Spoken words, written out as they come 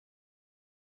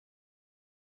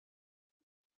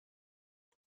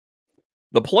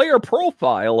The player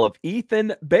profile of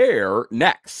Ethan Bear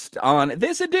next on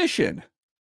this edition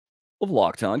of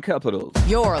Locked On Capitals.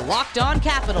 Your Locked On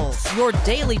Capitals, your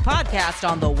daily podcast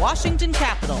on the Washington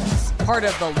Capitals. Part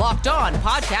of the Locked On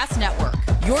Podcast Network,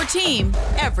 your team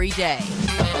every day.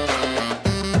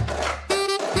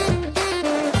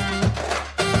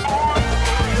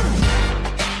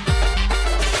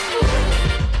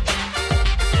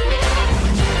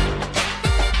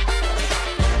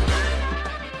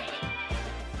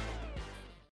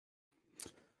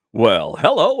 Well,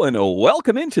 hello and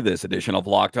welcome into this edition of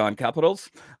Locked On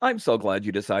Capitals. I'm so glad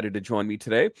you decided to join me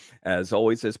today. As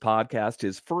always, this podcast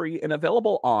is free and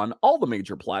available on all the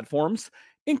major platforms,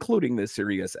 including the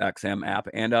SiriusXM app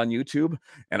and on YouTube.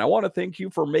 And I want to thank you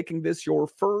for making this your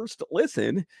first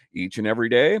listen each and every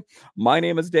day. My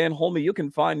name is Dan Holme. You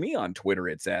can find me on Twitter.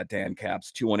 It's at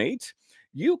DanCaps218.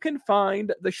 You can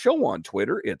find the show on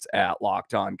Twitter. It's at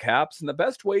Locked On Caps. And the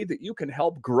best way that you can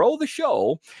help grow the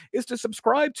show is to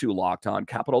subscribe to Locked On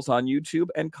Capitals on YouTube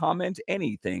and comment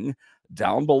anything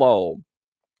down below.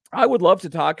 I would love to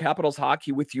talk Capitals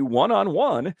hockey with you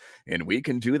one-on-one, and we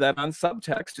can do that on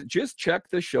subtext. Just check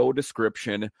the show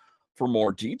description for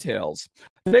more details.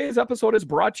 Today's episode is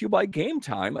brought to you by Game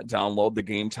Time. Download the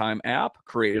Game Time app,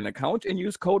 create an account, and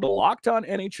use code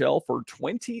LOCKEDONNHL for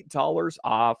 $20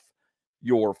 off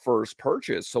your first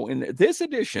purchase. So in this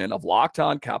edition of Locked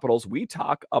On Capitals, we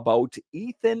talk about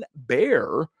Ethan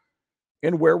Bear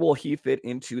and where will he fit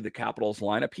into the Capitals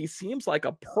lineup. He seems like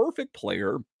a perfect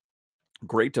player,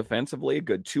 great defensively,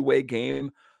 good two-way game,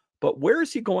 but where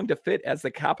is he going to fit as the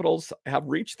Capitals have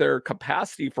reached their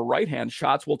capacity for right-hand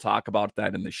shots? We'll talk about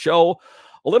that in the show.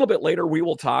 A little bit later, we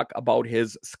will talk about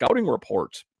his scouting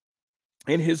report.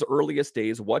 In his earliest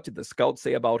days, what did the scouts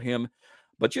say about him?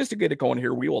 But just to get it going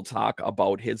here, we will talk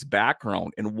about his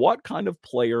background and what kind of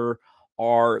player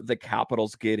are the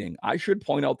Capitals getting. I should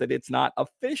point out that it's not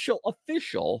official,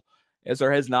 as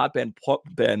there has not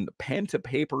been pen to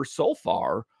paper so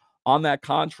far on that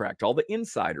contract. All the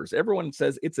insiders, everyone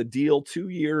says it's a deal, 2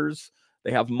 years.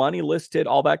 They have money listed,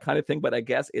 all that kind of thing. But I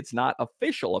guess it's not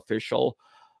official.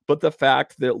 But the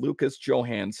fact that Lucas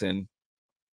Johanson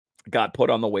got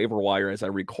put on the waiver wire as I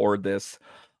record this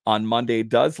on Monday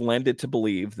does lend it to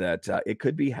believe that it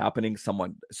could be happening somewhat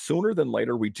sooner than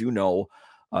later. We do know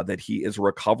that he is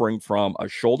recovering from a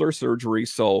shoulder surgery,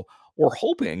 so we're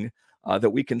hoping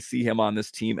that we can see him on this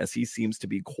team, as he seems to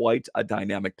be quite a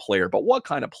dynamic player. But what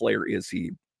kind of player is he?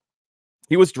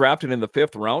 He was drafted in the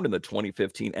 5th round in the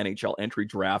 2015 NHL Entry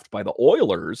Draft by the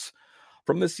Oilers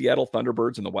from the Seattle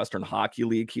Thunderbirds in the Western Hockey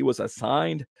League. He was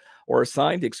assigned to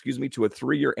a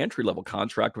 3-year entry-level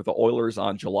contract with the Oilers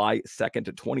on July 2nd,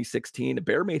 2016.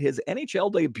 Bear made his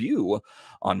NHL debut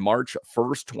on March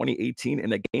 1st, 2018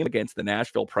 in a game against the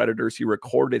Nashville Predators. He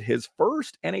recorded his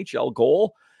first NHL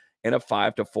goal in a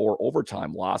 5-4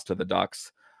 overtime loss to the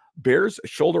Ducks. Bear's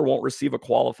shoulder won't receive a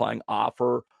qualifying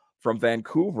offer from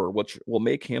Vancouver, which will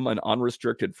make him an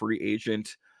unrestricted free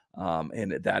agent.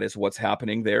 And that is what's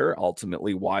happening there.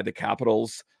 Ultimately, why the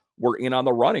Capitals were in on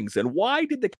the runnings. And why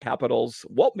did the Capitals,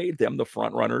 what made them the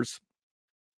front runners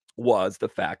was the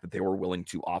fact that they were willing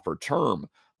to offer term.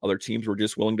 Other teams were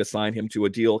just willing to sign him to a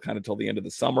deal kind of till the end of the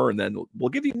summer, and then we'll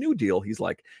give you a new deal. He's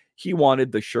like, he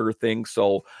wanted the sure thing.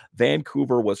 So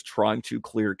Vancouver was trying to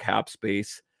clear cap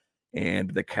space,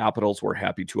 and the Capitals were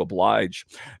happy to oblige.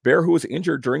 Bear, who was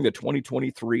injured during the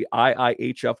 2023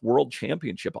 IIHF World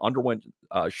Championship, underwent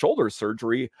shoulder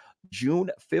surgery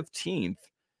June 15th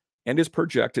and is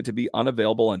projected to be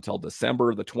unavailable until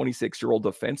December. The 26-year-old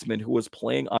defenseman, who was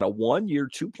playing on a 1-year,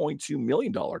 $2.2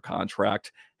 million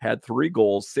contract, had 3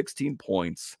 goals, 16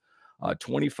 points,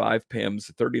 25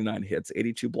 PIMs, 39 hits,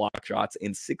 82 block shots,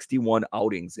 and 61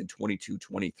 outings in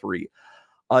 22-23.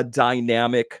 A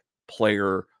dynamic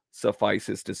player,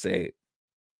 suffices to say.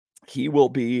 He will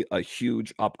be a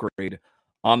huge upgrade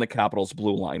on the Capitals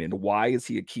blue line. And why is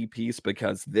he a key piece?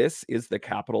 Because this is the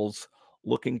Capitals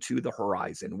looking to the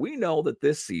horizon. We know that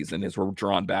this season, as we're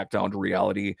drawn back down to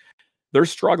reality, they're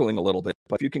struggling a little bit.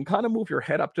 But if you can kind of move your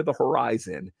head up to the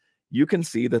horizon, you can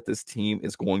see that this team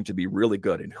is going to be really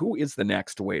good. And who is the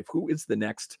next wave? Who is the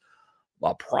next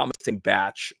promising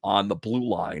batch on the blue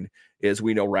line? Is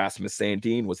we know Rasmus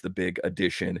Sandin was the big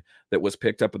addition that was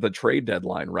picked up at the trade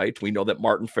deadline, right? We know that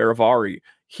Martin Fehérváry,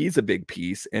 he's a big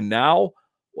piece. And now,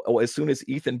 as soon as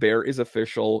Ethan Bear is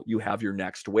official, you have your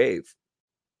next wave.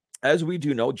 As we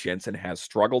do know, Jensen has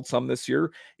struggled some this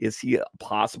year. Is he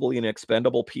possibly an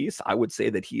expendable piece? I would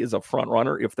say that he is a front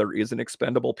runner if there is an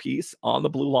expendable piece on the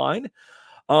blue line.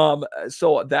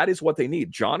 So that is what they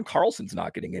need. John Carlson's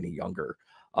not getting any younger.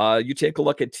 You take a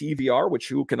look at TVR,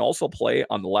 who can also play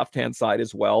on the left-hand side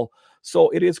as well. So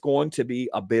it is going to be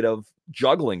a bit of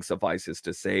juggling, suffices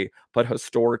to say, but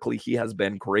historically he has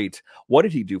been great. What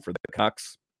did he do for the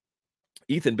Canucks?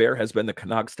 Ethan Bear has been the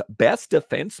Canucks' best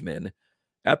defenseman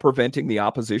at preventing the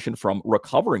opposition from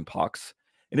recovering pucks.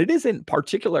 And it isn't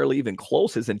particularly even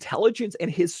close. His intelligence and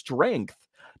his strength,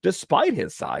 despite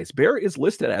his size, Bear is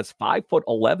listed as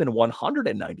 5'11",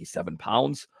 197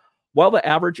 pounds, while the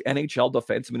average NHL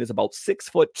defenseman is about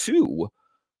 6'2",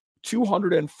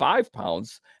 205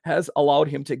 pounds, has allowed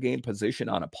him to gain position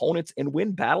on opponents and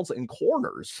win battles in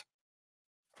corners,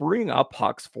 freeing up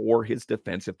pucks for his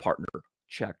defensive partner.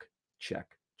 Check, check,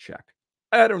 check.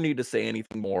 I don't need to say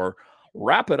anything more.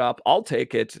 Wrap it up. I'll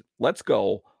take it. Let's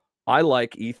go. I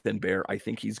like Ethan Bear. I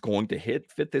think he's going to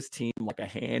fit this team like a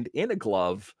hand in a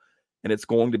glove, and it's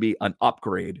going to be an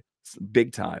upgrade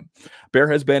big time. Bear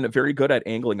has been very good at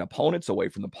angling opponents away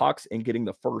from the pucks and getting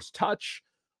the first touch.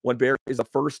 When Bear is the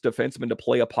first defenseman to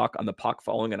play a puck on the puck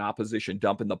following an opposition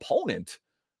dump, and the opponent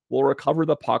will recover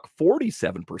the puck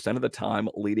 47% of the time,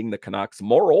 leading the Canucks.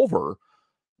 Moreover,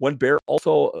 when Bear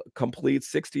also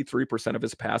completes 63% of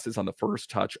his passes on the first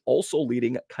touch, also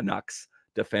leading Canucks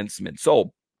defensemen.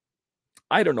 So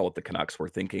I don't know what the Canucks were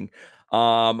thinking.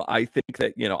 I think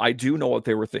that, I do know what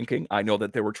they were thinking. I know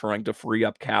that they were trying to free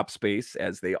up cap space,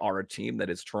 as they are a team that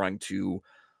is trying to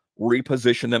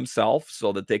reposition themselves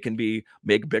so that they can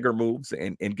make bigger moves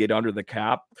and get under the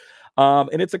cap.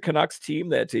 And it's a Canucks team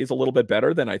that is a little bit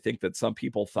better than I think that some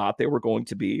people thought they were going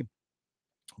to be.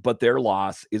 But their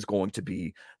loss is going to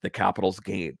be the Capitals'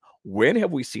 gain. When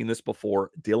have we seen this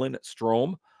before? Dylan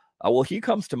Strome. Well, he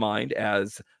comes to mind,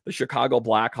 as the Chicago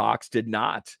Blackhawks did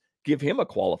not give him a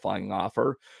qualifying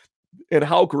offer. And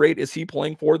how great is he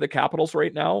playing for the Capitals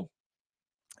right now?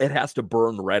 It has to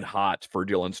burn red hot for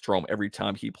Dylan Strome every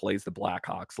time he plays the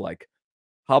Blackhawks. Like,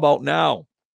 how about now?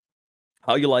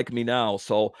 How you like me now?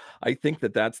 So I think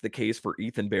that that's the case for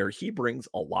Ethan Bear. He brings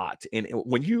a lot. And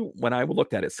when I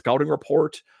looked at his scouting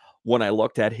report, when I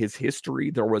looked at his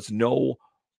history, there was no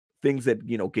things that,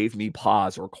 gave me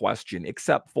pause or question,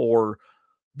 except for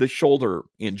the shoulder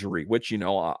injury, which,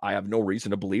 I have no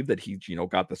reason to believe that he,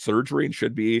 got the surgery and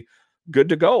should be good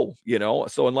to go,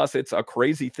 So unless it's a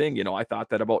crazy thing, I thought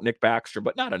that about Nick Backstrom,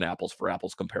 but not an apples for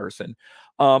apples comparison.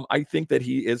 I think that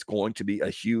he is going to be a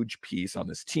huge piece on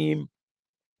this team.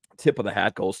 Tip of the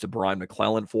hat goes to Brian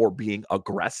McClellan for being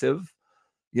aggressive.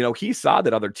 He saw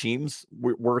that other teams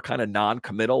were kind of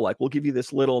non-committal, like, we'll give you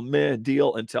this little meh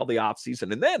deal until the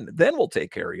offseason, and then we'll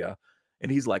take care of you.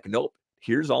 And he's like, nope,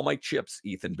 here's all my chips,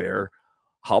 Ethan Bear.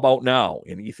 How about now?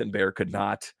 And Ethan Bear could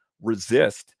not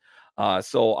resist.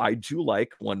 So I do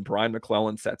like when Brian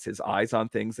McClellan sets his eyes on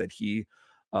things, that he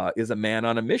is a man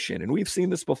on a mission. And we've seen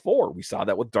this before. We saw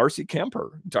that with Darcy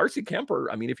Kemper. Darcy Kemper,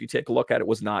 I mean, if you take a look at it,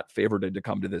 was not favored to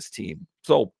come to this team.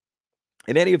 So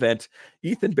in any event,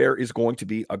 Ethan Bear is going to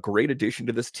be a great addition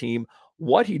to this team.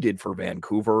 What he did for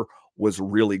Vancouver was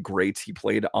really great. He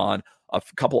played on a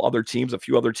few other teams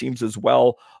as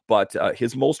well. But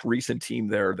his most recent team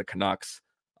there, the Canucks,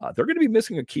 they're going to be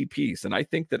missing a key piece. And I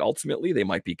think that ultimately they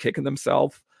might be kicking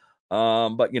themselves.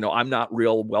 But, I'm not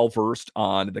real well-versed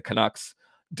on the Canucks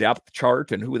depth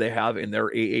chart and who they have in their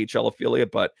AHL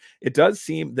affiliate. But it does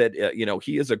seem that,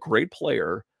 he is a great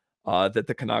player that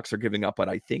the Canucks are giving up. But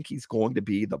I think he's going to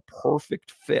be the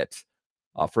perfect fit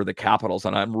for the Capitals.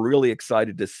 And I'm really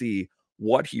excited to see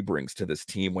what he brings to this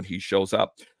team when he shows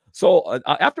up. So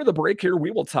after the break here, we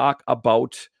will talk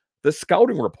about the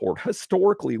scouting report.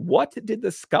 Historically, what did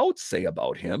the scouts say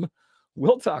about him?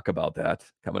 We'll talk about that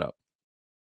coming up.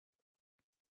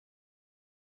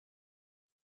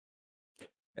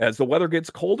 As the weather gets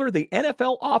colder, the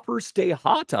NFL offers stay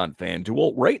hot on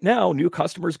FanDuel. Right now, new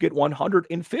customers get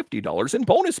 $150 in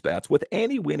bonus bets with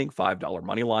any winning $5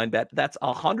 moneyline bet. That's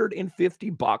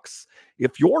 $150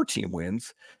 if your team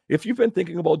wins. If you've been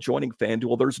thinking about joining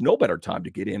FanDuel, there's no better time to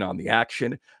get in on the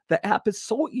action. The app is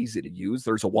so easy to use.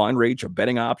 There's a wide range of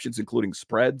betting options, including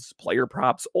spreads, player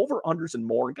props, over-unders, and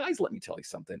more. And guys, let me tell you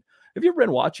something. Have you ever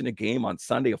been watching a game on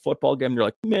Sunday, a football game, and you're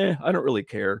like, meh, I don't really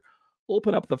care?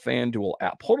 Open up the FanDuel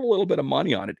app, put a little bit of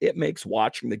money on it. It makes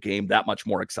watching the game that much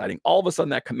more exciting. All of a sudden,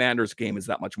 that Commanders game is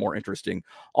that much more interesting.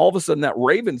 All of a sudden, that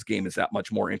Ravens game is that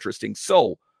much more interesting.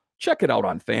 So check it out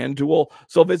on FanDuel.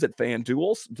 So visit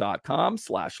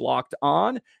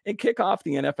FanDuel.com/locked-on and kick off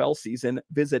the NFL season.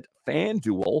 Visit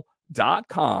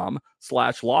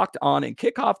FanDuel.com/locked-on and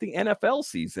kick off the NFL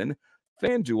season.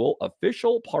 FanDuel,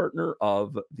 official partner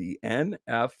of the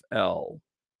NFL.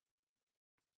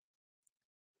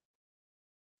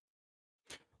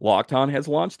 Locked On has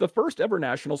launched the first ever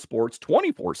national sports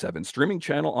 24/7 streaming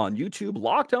channel on YouTube.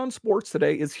 Locked On Sports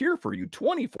Today is here for you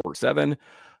 24/7,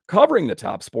 covering the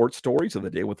top sports stories of the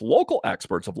day with local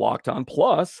experts of Locked On.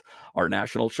 Plus, our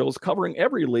national shows covering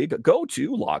every league. Go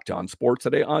to Locked On Sports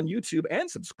Today on YouTube and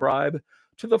subscribe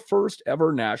to the first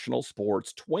ever national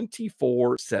sports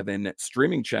 24/7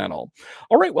 streaming channel.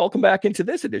 All right, welcome back into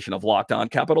this edition of Locked On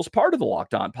Capitals, part of the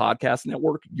Locked On Podcast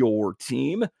Network, your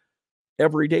team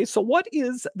every day. So what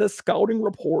is the scouting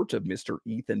report of Mr.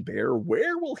 Ethan Bear?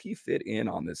 Where will he fit in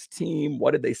on this team?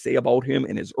 What did they say about him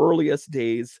in his earliest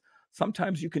days?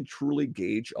 Sometimes you can truly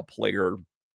gauge a player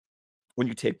when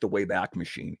you take the way back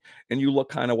machine and you look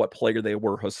kind of what player they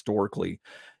were historically.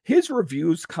 His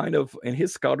reviews kind of in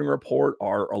his scouting report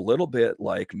are a little bit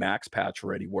like Max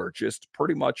Pacioretty, where just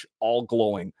pretty much all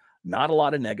glowing, not a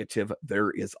lot of negative.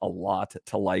 There is a lot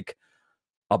to like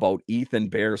about Ethan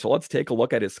Bear. So let's take a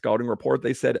look at his scouting report.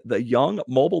 They said the young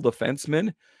mobile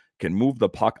defenseman can move the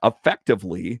puck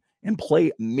effectively and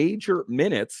play major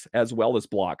minutes as well as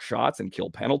block shots and kill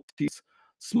penalties.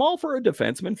 Small for a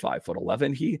defenseman,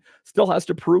 5'11". He still has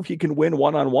to prove he can win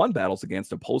one-on-one battles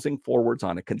against opposing forwards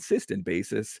on a consistent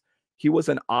basis. He was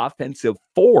an offensive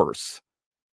force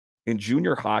in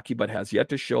junior hockey, but has yet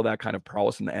to show that kind of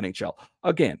prowess in the NHL.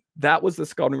 Again, that was the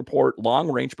scouting report,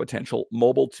 long-range potential,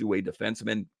 mobile two-way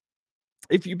defenseman.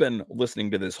 If you've been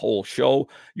listening to this whole show,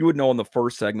 you would know in the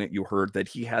first segment you heard that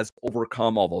he has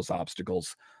overcome all those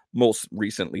obstacles, most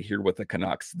recently here with the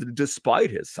Canucks.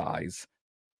 Despite his size,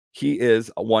 he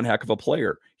is one heck of a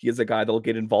player. He is a guy that'll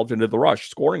get involved into the rush,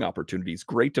 scoring opportunities,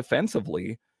 great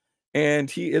defensively. And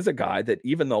he is a guy that,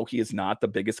 even though he is not the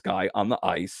biggest guy on the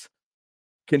ice,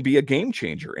 can be a game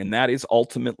changer. And that is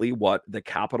ultimately what the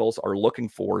Capitals are looking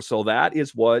for. So that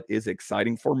is what is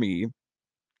exciting for me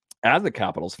as a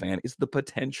Capitals fan, is the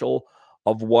potential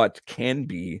of what can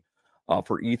be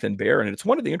for Ethan Bear. And it's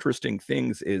one of the interesting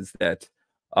things is that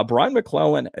Brian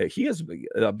McClellan,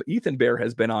 Ethan Bear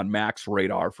has been on Mac's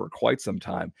radar for quite some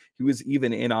time. He was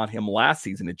even in on him last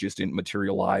season. It just didn't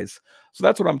materialize. So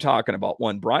that's what I'm talking about.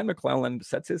 When Brian McClellan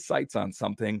sets his sights on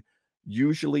something,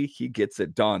 usually he gets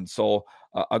it done. So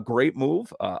a great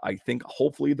move. I think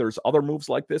hopefully there's other moves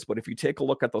like this, but if you take a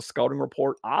look at the scouting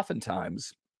report,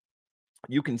 oftentimes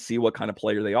you can see what kind of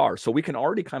player they are. So we can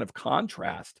already kind of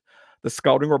contrast the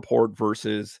scouting report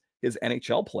versus his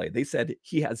NHL play. They said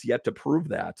he has yet to prove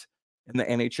that in the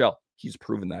NHL. He's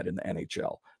proven that in the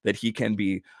NHL, that he can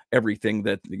be everything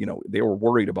that, they were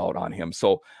worried about on him.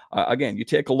 So again, you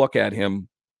take a look at him,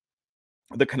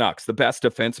 the Canucks, the best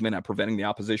defenseman at preventing the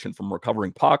opposition from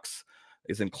recovering pucks,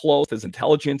 is enclosed, his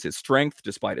intelligence, his strength,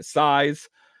 despite his size.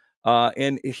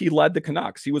 And he led the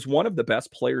Canucks. He was one of the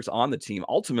best players on the team.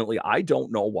 Ultimately, I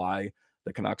don't know why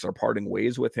the Canucks are parting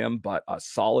ways with him, but a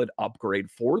solid upgrade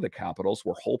for the Capitals.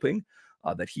 We're hoping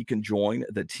that he can join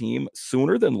the team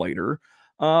sooner than later.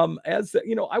 I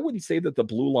wouldn't say that the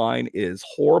blue line is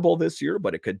horrible this year,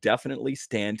 but it could definitely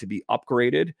stand to be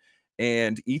upgraded.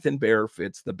 And Ethan Bear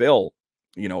fits the bill.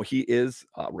 He is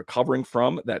recovering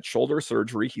from that shoulder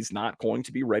surgery. He's not going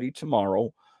to be ready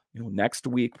tomorrow, next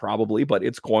week probably, but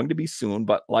it's going to be soon.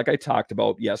 But like I talked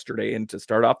about yesterday, and to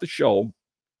start off the show,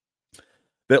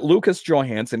 that Lucas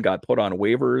Johanson got put on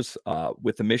waivers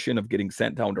with the mission of getting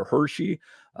sent down to Hershey.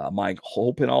 My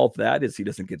hope in all of that is he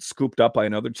doesn't get scooped up by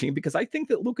another team, because I think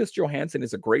that Lucas Johanson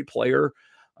is a great player.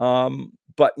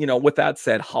 But with that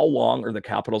said, how long are the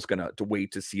Capitals going to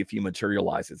wait to see if he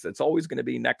materializes? It's always going to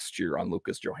be next year on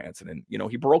Lucas Johanson. And,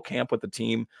 he broke camp with the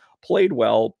team, played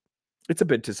well. It's a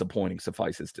bit disappointing,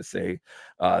 suffices to say,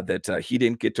 that he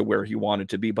didn't get to where he wanted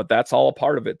to be, but that's all a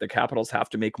part of it. The Capitals have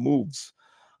to make moves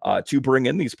to bring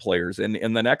in these players. And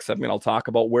in the next segment, I'll talk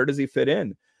about where does he fit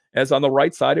in. As on the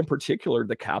right side in particular,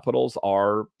 the Capitals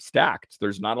are stacked.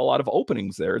 There's not a lot of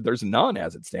openings there. There's none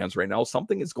as it stands right now.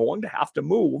 Something is going to have to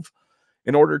move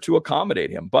in order to accommodate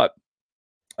him. But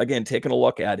again, taking a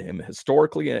look at him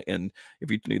historically, and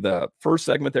if you do the first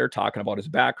segment there, talking about his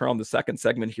background, the second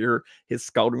segment here, his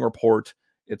scouting report,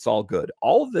 it's all good.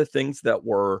 All of the things that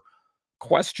were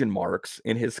question marks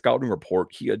in his scouting report,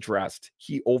 he addressed,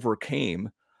 he overcame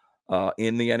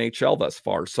in the NHL thus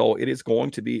far. So it is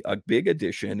going to be a big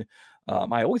addition.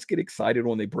 I always get excited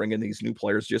when they bring in these new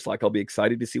players, just like I'll be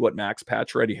excited to see what Max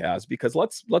Pacioretty has, because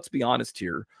let's be honest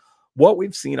here. What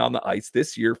we've seen on the ice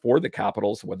this year for the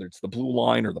Capitals, whether it's the blue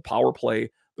line or the power play,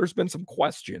 there's been some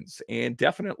questions, and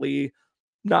definitely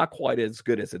not quite as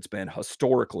good as it's been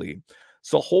historically.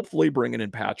 So hopefully bringing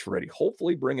in Pacioretty,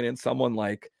 hopefully bringing in someone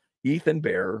like Ethan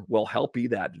Bear will help be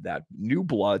that new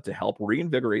blood to help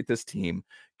reinvigorate this team,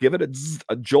 give it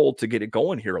a jolt to get it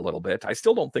going here a little bit. I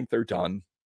still don't think they're done.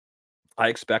 I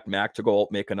expect Mac to go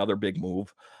make another big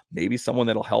move, maybe someone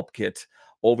that'll help get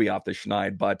Ovi off the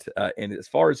schneid. But and as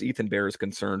far as Ethan Bear is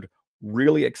concerned,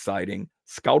 really exciting.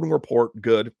 Scouting report,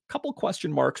 good. Couple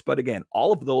question marks, but again,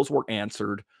 all of those were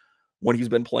answered when he's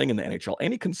been playing in the NHL.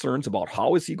 Any concerns about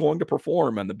how is he going to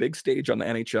perform on the big stage on the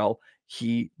NHL?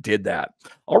 He did that.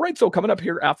 All right, so coming up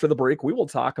here after the break, we will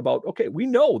talk about, okay, we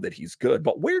know that he's good,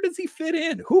 but where does he fit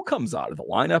in? Who comes out of the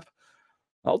lineup?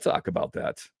 I'll talk about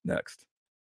that next.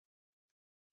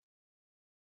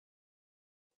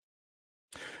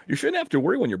 You shouldn't have to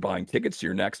worry when you're buying tickets to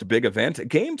your next big event.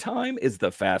 Game Time is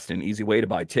the fast and easy way to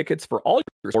buy tickets for all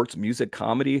your sports, music,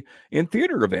 comedy, and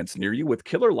theater events near you with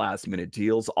killer last minute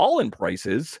deals, all in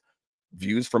prices,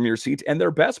 views from your seat, and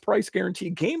their best price guarantee.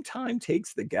 Game Time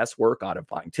takes the guesswork out of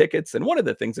buying tickets. And one of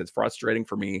the things that's frustrating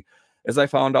for me is I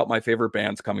found out my favorite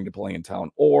band's coming to play in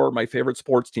town or my favorite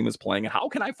sports team is playing. How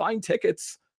can I find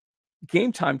tickets?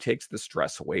 Game Time takes the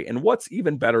stress away. And what's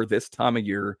even better this time of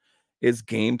year is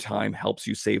Game Time helps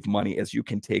you save money as you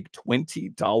can take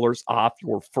 $20 off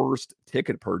your first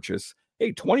ticket purchase.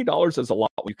 Hey, $20 is a lot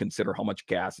when you consider how much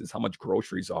gas is, how much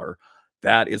groceries are.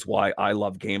 That is why I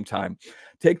love Game Time.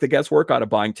 Take the guesswork out of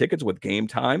buying tickets with Game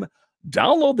Time.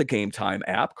 Download the Game Time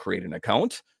app, create an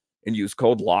account, and use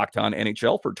code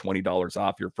LOCKEDONNHL for $20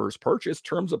 off your first purchase.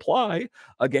 Terms apply.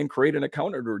 Again, create an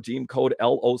account and redeem code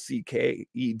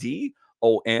LOCKEDONNHL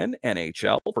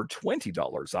for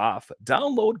 $20 off.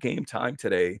 Download Game Time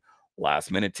today.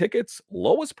 Last minute tickets,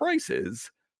 lowest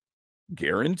prices,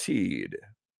 guaranteed.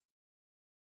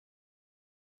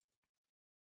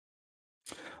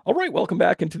 All right, welcome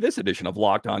back into this edition of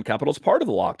Locked On Capitals, part of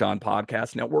the Locked On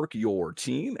Podcast Network, your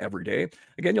team every day.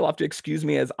 Again, you'll have to excuse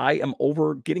me as I am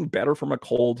over getting better from a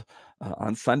cold.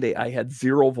 On Sunday, I had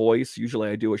zero voice. Usually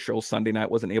I do a show Sunday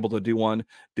night, wasn't able to do one,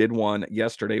 did one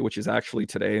yesterday, which is actually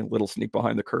today, little sneak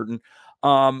behind the curtain.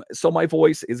 So my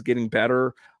voice is getting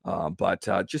better, but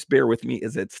just bear with me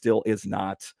as it still is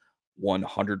not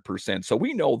 100%. So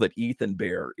we know that Ethan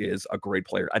Bear is a great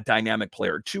player, a dynamic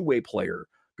player, two-way player,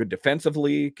 good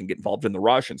defensively, can get involved in the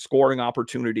rush and scoring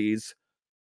opportunities.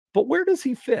 But where does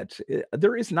he fit?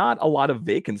 There is not a lot of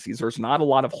vacancies. There's not a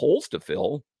lot of holes to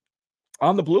fill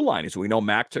on the blue line. As we know,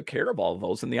 Mac took care of all of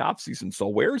those in the offseason. So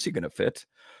where is he going to fit?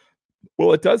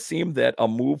 Well, it does seem that a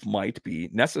move might be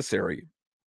necessary.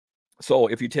 So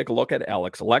if you take a look at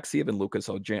Alex Alexiev and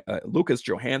Lucas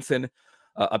Johanson,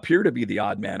 appear to be the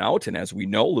odd man out. And as we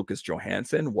know, Lucas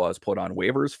Johanson was put on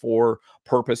waivers for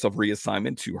purpose of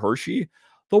reassignment to Hershey.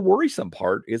 The worrisome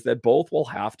part is that both will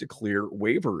have to clear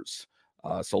waivers.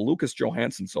 So Lucas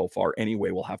Johanson so far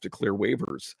anyway will have to clear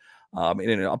waivers. And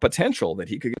a potential that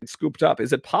he could get scooped up.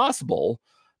 Is it possible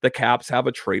the Caps have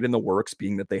a trade in the works,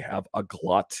 being that they have a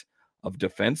glut of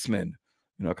defensemen?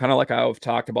 You know, kind of like I've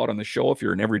talked about on the show. If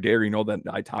you're an everydayer, you know that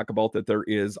I talk about that there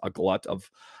is a glut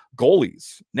of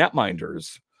goalies,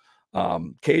 netminders,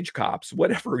 cage cops,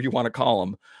 whatever you want to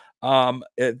call them.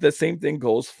 The same thing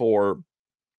goes for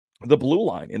the blue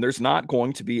line. And there's not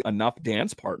going to be enough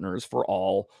dance partners for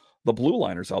all the blue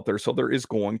liners out there. So there is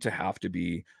going to have to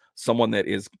be someone that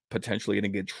is potentially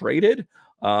going to get traded,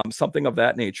 something of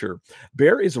that nature.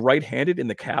 Bear is right-handed, and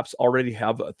the Caps already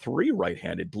have 3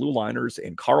 right-handed blue liners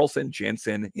in Carlson,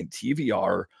 Jensen, and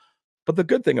TVR. But the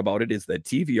good thing about it is that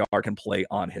TVR can play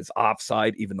on his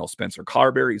offside, even though Spencer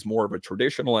Carberry is more of a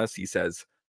traditionalist. He says,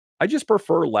 I just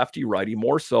prefer lefty-righty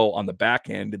more so on the back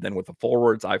end than with the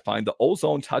forwards. I find the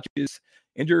ozone touches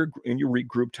and your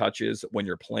regroup touches when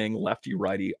you're playing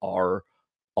lefty-righty are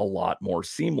a lot more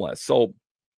seamless. So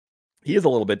he is a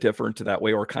little bit different to that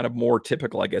way, or kind of more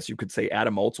typical, I guess you could say.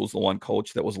 Adam Oates was the one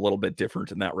coach that was a little bit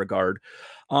different in that regard.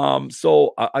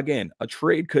 Again, a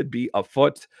trade could be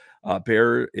afoot.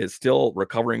 Bear is still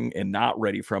recovering and not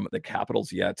ready from the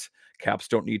Capitals yet. Caps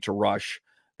don't need to rush.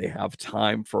 They have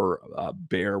time for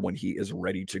Bear when he is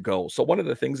ready to go. So one of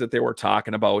the things that they were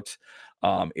talking about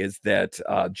is that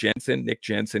Nick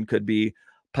Jensen could be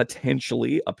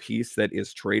potentially a piece that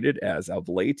is traded. As of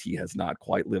late, he has not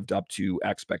quite lived up to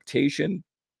expectation.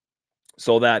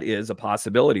 So that is a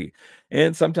possibility.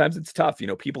 And sometimes it's tough. You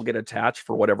know, people get attached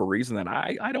for whatever reason. And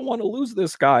I don't want to lose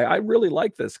this guy. I really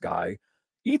like this guy.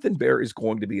 Ethan Bear is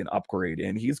going to be an upgrade,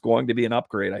 and he's going to be an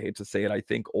upgrade. I hate to say it, I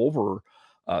think, over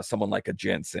someone like a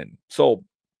Jensen. So,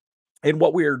 and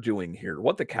what we are doing here,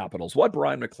 what the Capitals, what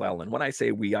Brian McClellan, when I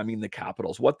say we, I mean the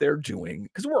Capitals, what they're doing,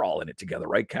 because we're all in it together,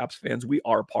 right? Caps fans, we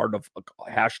are part of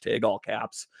hashtag all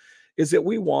caps, is that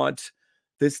we want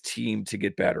this team to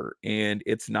get better. And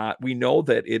it's not, we know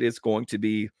that it is going to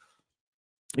be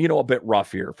a bit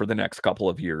rough here for the next couple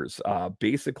of years,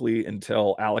 basically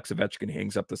until Alex Ovechkin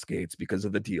hangs up the skates because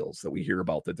of the deals that we hear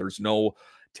about, that there's no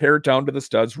tear it down to the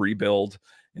studs rebuild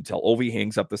until Ovi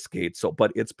hangs up the skates. So,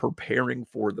 but it's preparing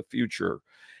for the future.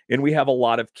 And we have a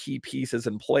lot of key pieces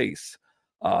in place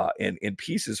and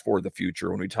pieces for the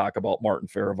future. When we talk about Martin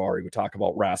Farivari, we talk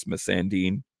about Rasmus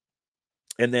Sandin,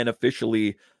 and then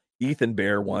officially Ethan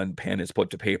Bear, when pen is put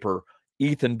to paper,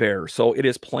 Ethan Bear. So it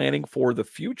is planning for the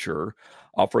future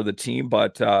for the team,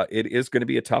 but it is going to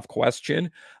be a tough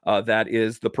question. That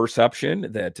is the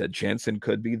perception that Jensen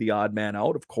could be the odd man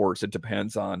out. Of course, it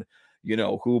depends on,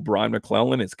 who Brian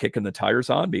McClellan is kicking the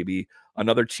tires on. Maybe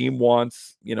another team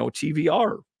wants,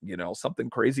 TVR, something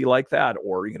crazy like that.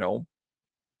 Or,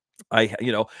 I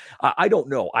don't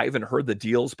know. I haven't heard the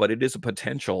deals, but it is a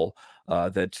potential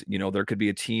that there could be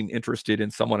a team interested in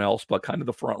someone else. But kind of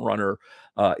the front runner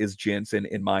is Jensen,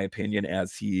 in my opinion,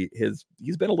 as he's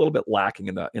been a little bit lacking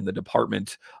in the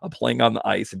department of playing on the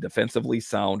ice and defensively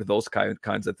sound. Those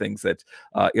kinds of things that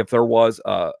if there was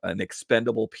an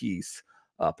expendable piece,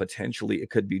 potentially it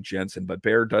could be Jensen. But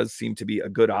Bear does seem to be a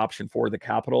good option for the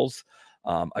Capitals.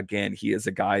 Again, he is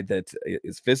a guy that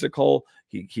is physical.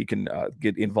 He can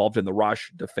get involved in the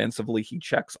rush defensively. He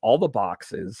checks all the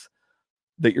boxes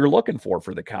that you're looking for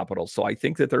the Capitals. So I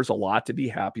think that there's a lot to be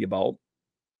happy about.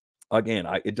 Again,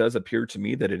 it does appear to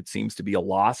me that it seems to be a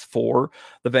loss for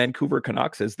the Vancouver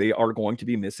Canucks, as they are going to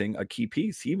be missing a key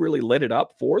piece. He really lit it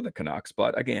up for the Canucks,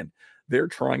 but again, they're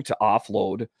trying to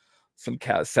offload some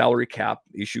salary cap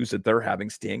issues that they're having,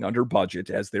 staying under budget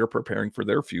as they're preparing for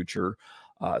their future.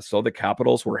 So the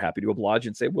Capitals were happy to oblige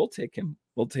and say, we'll take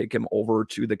him over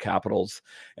to the Capitals.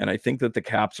 And I think that the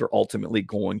Caps are ultimately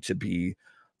going to be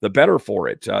the better for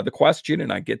it. The question,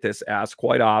 and I get this asked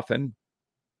quite often,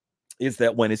 is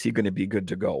that when is he going to be good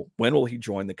to go? When will he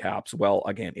join the Caps? Well,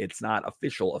 again, it's not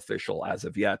official as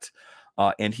of yet.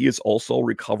 And he is also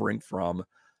recovering from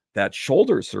that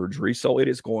shoulder surgery. So it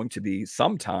is going to be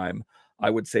some time, I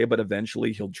would say, but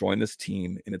eventually he'll join this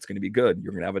team and it's going to be good.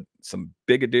 You're going to have some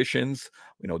big additions.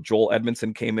 Joel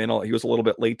Edmondson came in. He was a little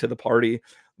bit late to the party.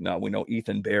 Now we know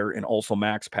Ethan Bear and also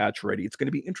Max Pacioretty. It's going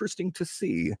to be interesting to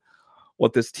see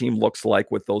what this team looks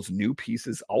like with those new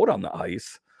pieces out on the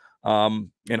ice. And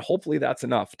hopefully that's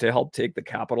enough to help take the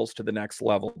Capitals to the next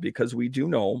level, because we do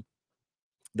know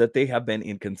that they have been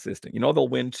inconsistent. They'll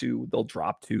win 2, they'll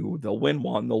drop 2, they'll win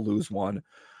 1, they'll lose 1.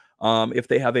 If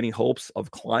they have any hopes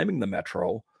of climbing the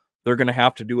Metro, they're going to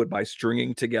have to do it by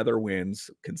stringing together wins,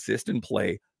 consistent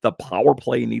play. The power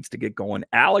play needs to get going.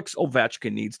 Alex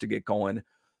Ovechkin needs to get going.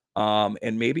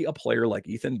 And maybe a player like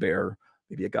Ethan Bear,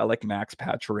 maybe a guy like Max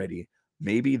Pacioretty,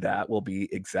 maybe that will be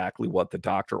exactly what the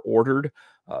doctor ordered,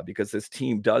 because this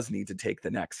team does need to take the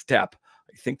next step.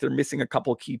 I think they're missing a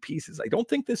couple key pieces. I don't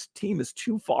think this team is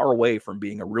too far away from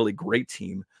being a really great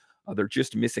team. They're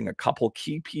just missing a couple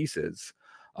key pieces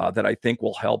that I think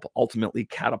will help ultimately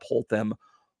catapult them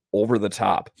over the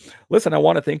top. Listen, I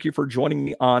want to thank you for joining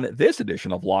me on this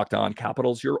edition of Locked On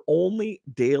Capitals, your only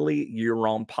daily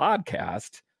year-round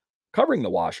podcast covering the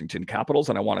Washington Capitals.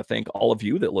 And I want to thank all of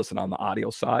you that listen on the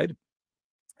audio side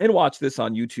and watch this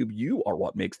on YouTube. You are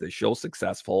what makes this show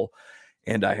successful,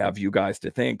 and I have you guys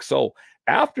to thank. So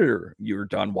after you're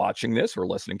done watching this or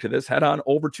listening to this, head on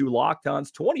over to Locked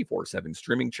On's 24/7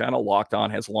 streaming channel. Locked On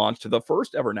has launched the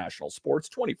first ever national sports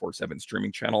 24/7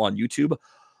 streaming channel on YouTube.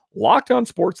 Locked On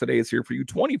Sports Today is here for you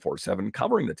 24/7,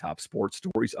 covering the top sports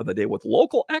stories of the day with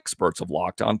local experts of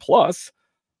Locked On, plus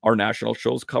our national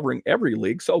shows covering every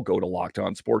league. So go to Locked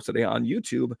On Sports Today on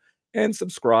YouTube and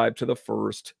subscribe to the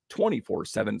first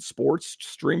 24/7 sports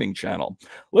streaming channel.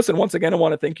 Listen, once again, I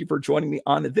want to thank you for joining me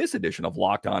on this edition of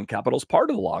Locked On Capitals, part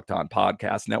of the Locked On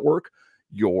Podcast Network,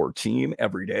 your team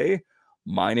every day.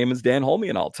 My name is Dan Holme,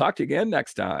 and I'll talk to you again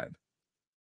next time.